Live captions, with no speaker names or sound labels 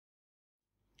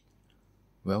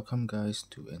Welcome guys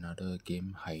to another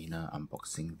game Hyena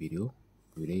unboxing video.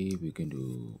 Today we're going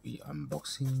to be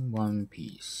unboxing One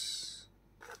Piece.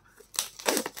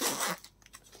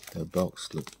 The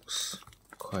box looks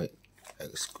quite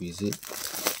exquisite.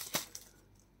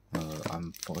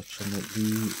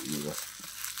 Unfortunately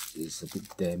it's a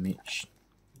bit damaged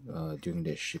during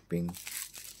the shipping.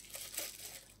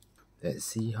 Let's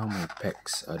see how many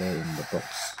packs are there in the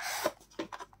box.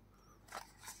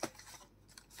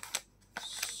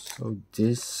 So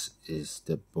this is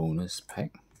the bonus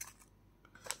pack,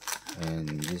 and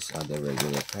these are the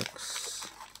regular packs.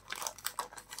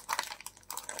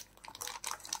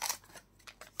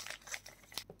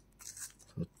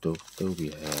 So total we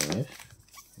have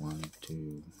 1,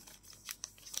 2,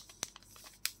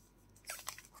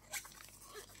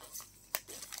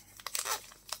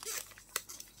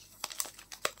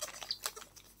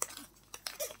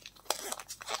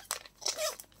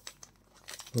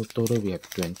 so total we have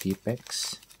 20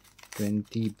 packs,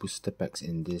 20 booster packs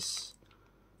in this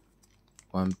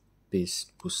One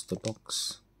Piece booster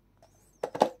box.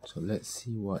 So let's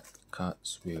see what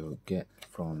cards we'll get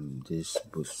from this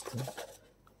booster.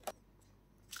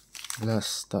 Let's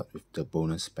start with the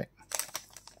bonus pack.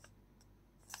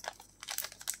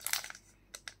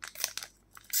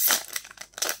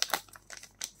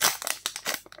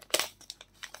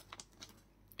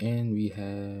 And we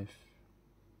have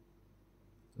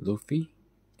Luffy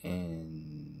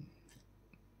and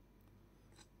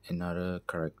another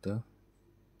character.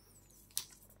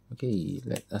 Okay,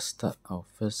 let us start our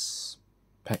first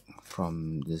pack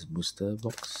from this booster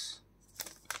box.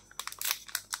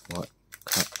 What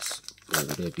cards will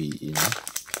there be in?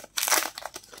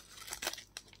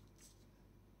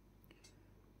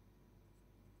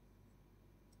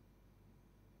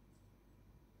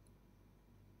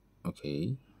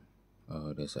 Okay,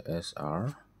 there's a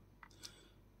SR,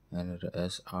 another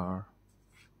SR,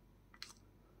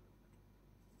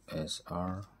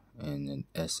 SR, and an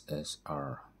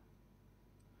SSR,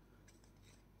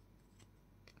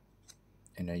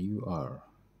 and a UR.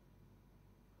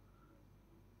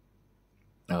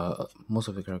 Most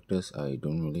of the characters I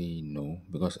don't really know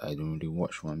because I don't really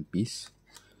watch One Piece.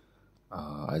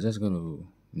 I just gonna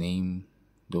name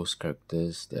those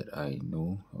characters that I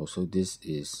know. Also, this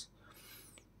is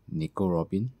Nico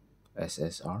Robin,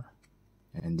 SSR,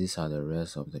 and these are the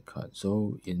rest of the cards.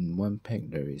 So in one pack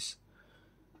there is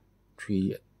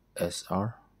 3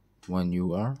 SR, 1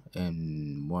 UR,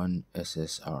 and 1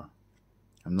 SSR.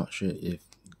 I'm not sure if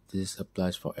this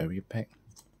applies for every pack.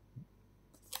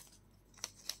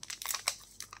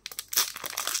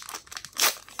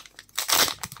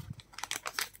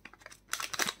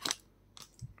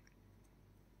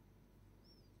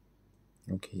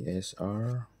 Okay,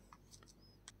 SR.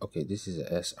 Okay, this is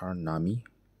a SR Nami.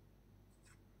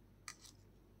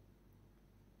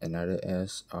 Another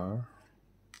SR.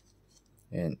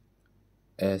 And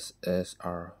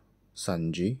SSR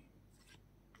Sanji.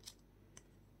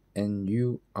 And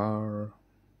UR.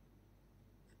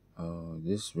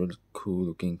 This really cool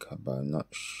looking card, but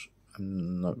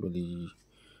I'm not really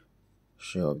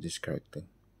sure of this character.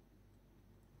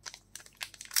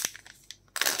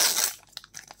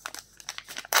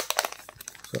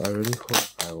 So I really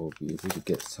hope I will be able to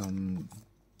get some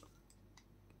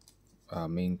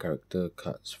main character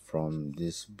cards from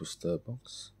this booster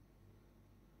box.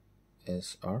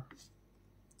 SR,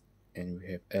 and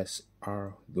we have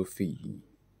SR Luffy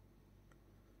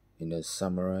in the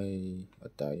samurai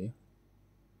attire.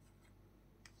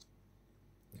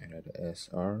 Another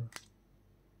SR,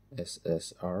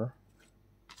 SSR,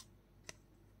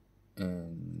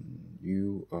 and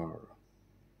UR.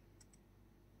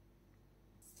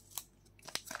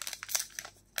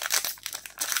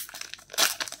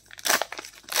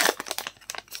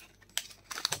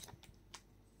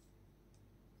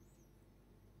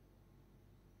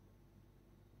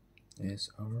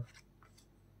 SR,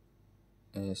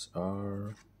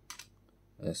 SR,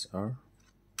 SR,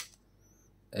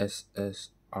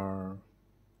 SSR.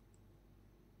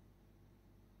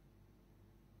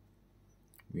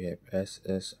 We have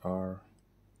SSR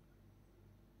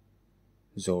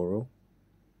Zoro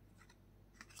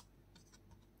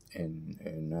and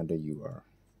another UR.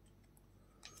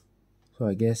 So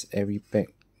I guess every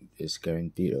pack is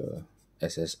guaranteed a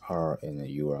SSR and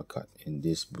a UR card in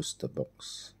this booster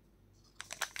box.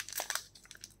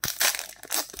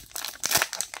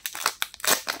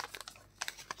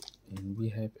 And we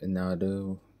have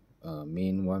another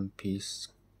main One Piece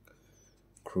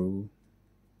crew,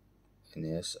 an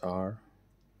SR,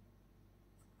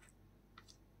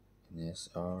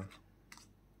 SR,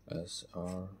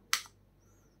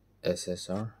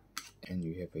 SSR, and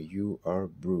you have a UR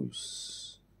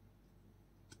Bruce.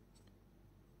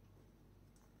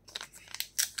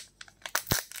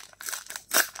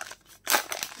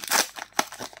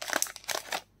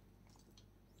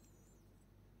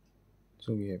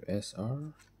 So we have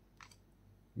SR,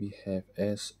 we have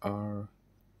SR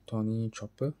Tony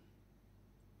Chopper,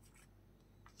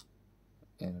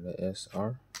 another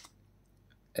SR,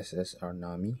 SSR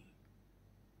Nami,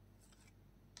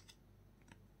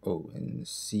 oh, and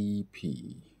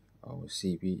CP. Our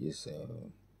CP is a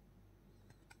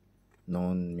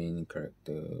non-main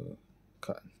character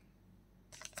card.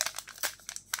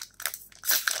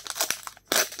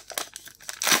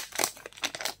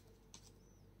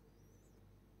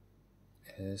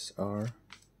 SR,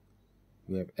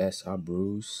 we have SR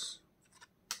Bruce,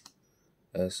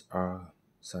 SR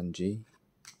Sanji,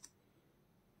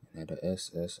 another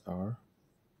SSR,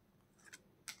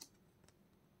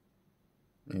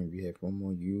 and we have one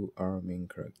more UR main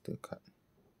character card.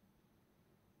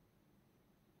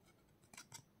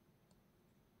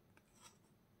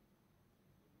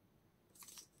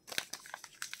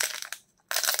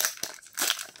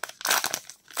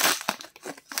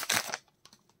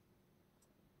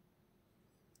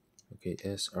 Okay,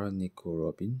 SR Nico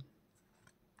Robin,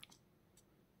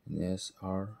 and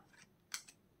SR,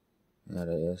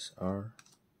 another SR,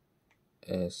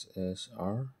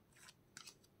 SSR,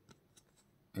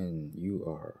 and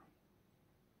UR.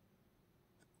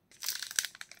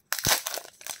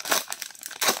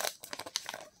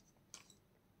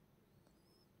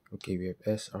 Okay, we have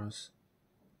SR's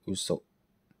Usopp.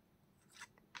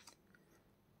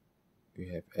 We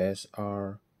have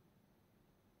SR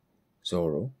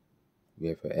Zoro. We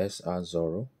have a SR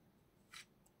Zoro.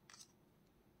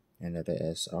 Another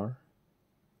SR.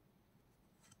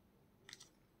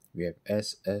 We have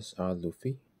SSR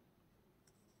Luffy.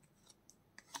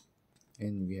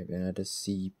 And we have another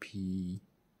CP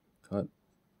card,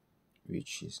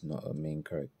 which is not a main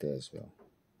character as well.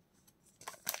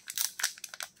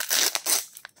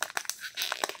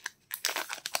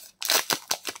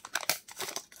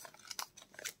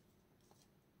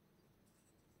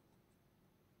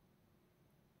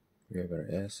 We have our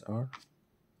SR,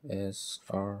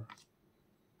 SR,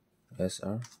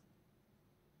 SR,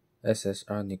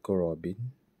 SSR Nico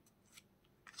Robin,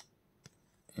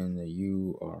 and the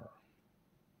UR.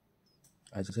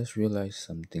 I just realized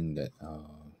something that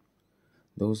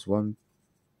those One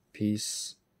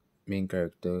Piece main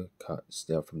character cards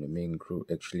that are from the main crew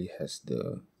actually has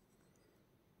the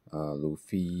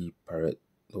Luffy pirate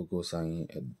logo sign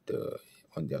at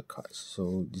on their cards.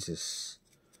 So this is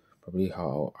probably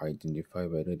how I identify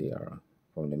whether they are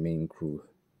from the main crew.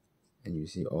 And you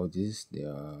see all this, they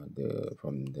are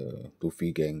from the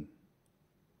Luffy gang.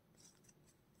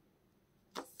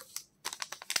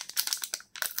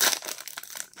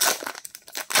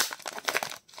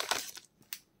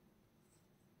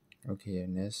 Okay,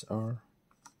 and SR,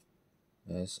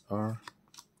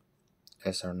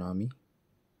 SR Nami,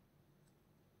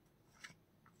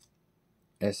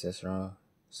 SSR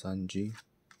Sanji,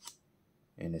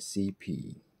 and a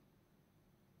CP.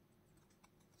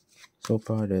 So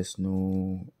far, there's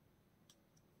no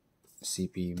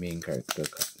CP main character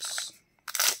cards.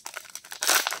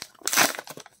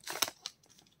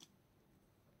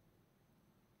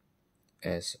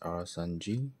 SR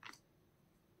Sanji,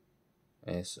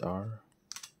 SR,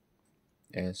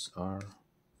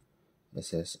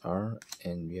 SSR,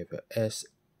 and we have a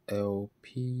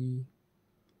SLP.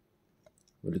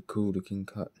 Really cool looking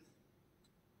card.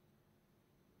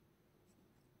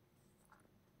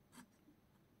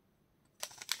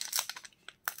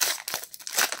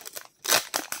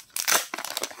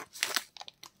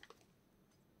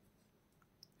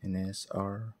 And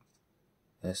SR,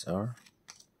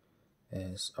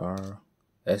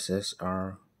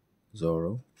 SSR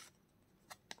Zoro,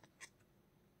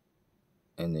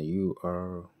 and the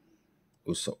UR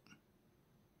Usopp.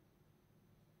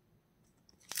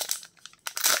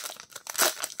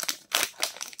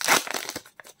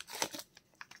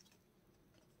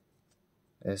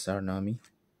 SR Nami,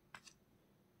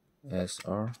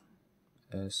 SR,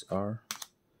 SSR,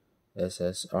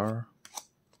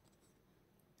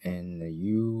 and the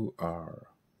UR.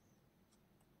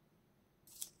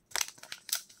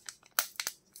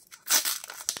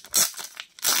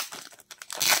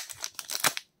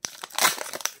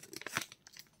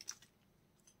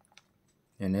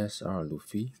 And SR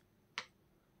Luffy,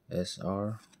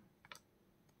 SR,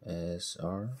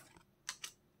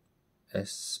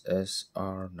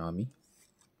 SSR Nami,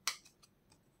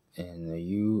 and the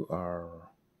UR.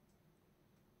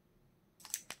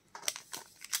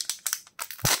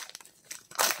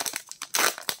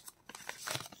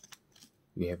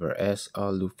 we have our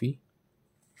SR Luffy,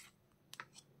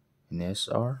 an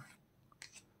SR,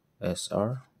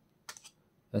 SR,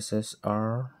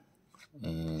 SSR,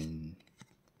 and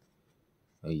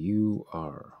a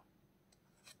UR.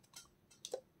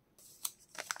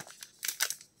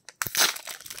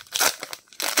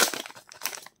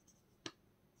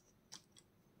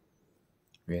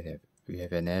 We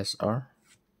have an SR,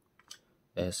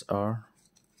 SR,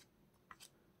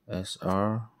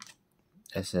 SR,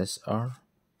 SSR,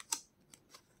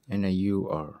 and a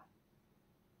UR.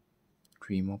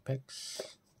 3 more packs.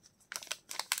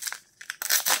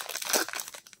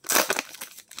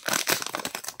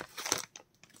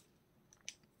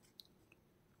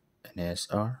 An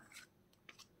SR,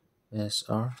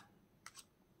 SR,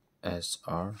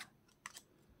 SR,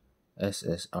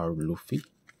 SSR Luffy,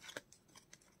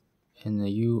 and a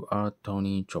UR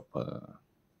Tony Chopper.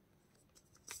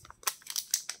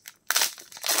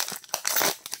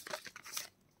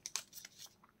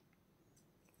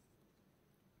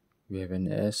 We have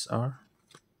an SR,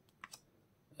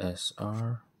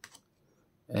 SR,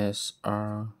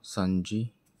 SR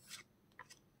Sanji,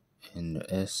 and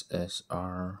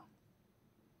SSR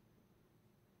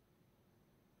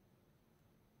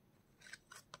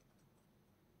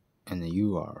and a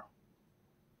UR.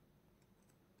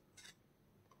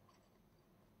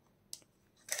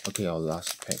 Okay, our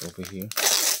last pack over here.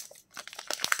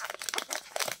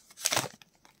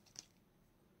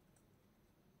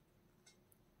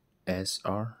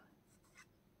 SR,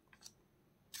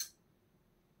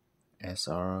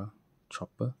 SR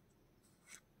Chopper,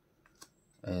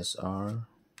 SR,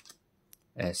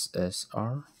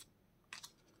 SSR,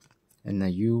 and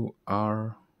a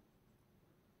UR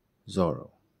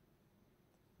Zoro.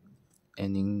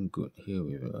 Ending good here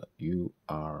with a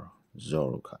UR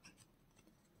Zoro card.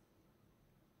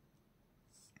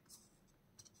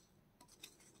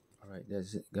 Alright,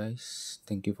 that's it guys.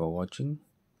 Thank you for watching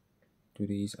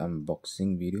today's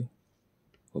unboxing video.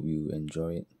 Hope you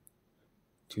enjoy it.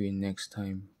 Tune in next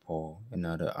time for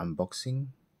another unboxing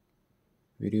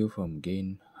video from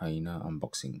Gain Hyena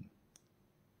Unboxing.